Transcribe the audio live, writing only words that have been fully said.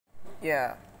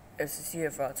Yeah, it's a sea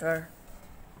avatar.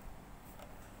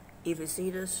 If you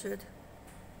see this shit,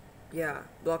 yeah,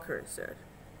 block her instead.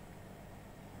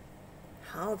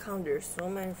 How come there's so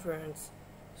many friends,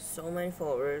 so many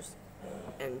followers,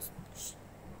 and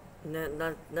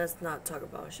let's not talk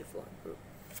about Shiftline group.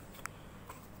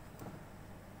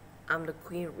 I'm the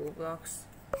queen of Roblox.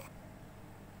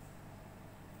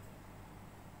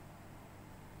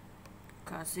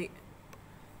 Classic.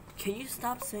 Can you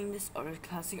stop saying this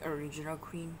classic original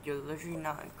queen? You're literally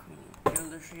not a queen. You're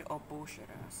literally all bullshit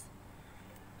ass.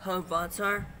 Her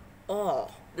avatar? Oh,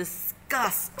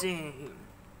 disgusting.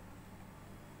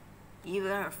 Even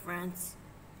her friends?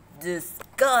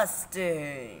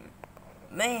 Disgusting.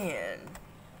 Man,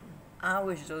 I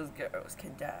wish those girls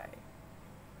could die.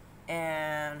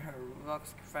 And her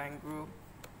Roblox friend group,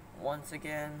 once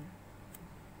again.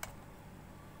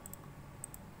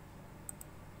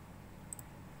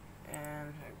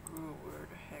 And her group, where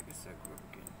the heck is that group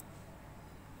again?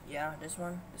 Yeah, this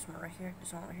one right here,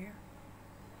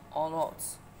 all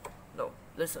odds. No,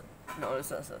 listen.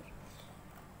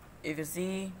 If you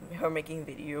see her making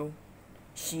video,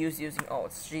 she's using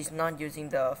alts. She's not using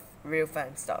the real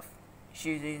fan stuff.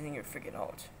 She's using your freaking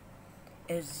alt.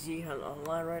 As you see her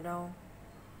online right now,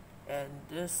 and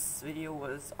this video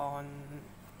was on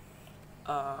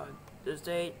this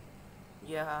date,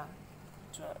 yeah,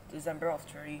 December of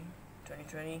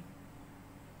 2020.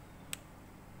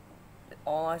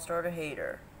 All I started to hate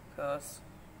her because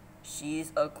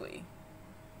she's ugly.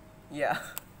 Yeah.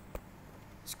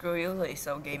 Screw you,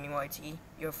 Laso Gaming YT.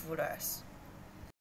 You're a fool ass.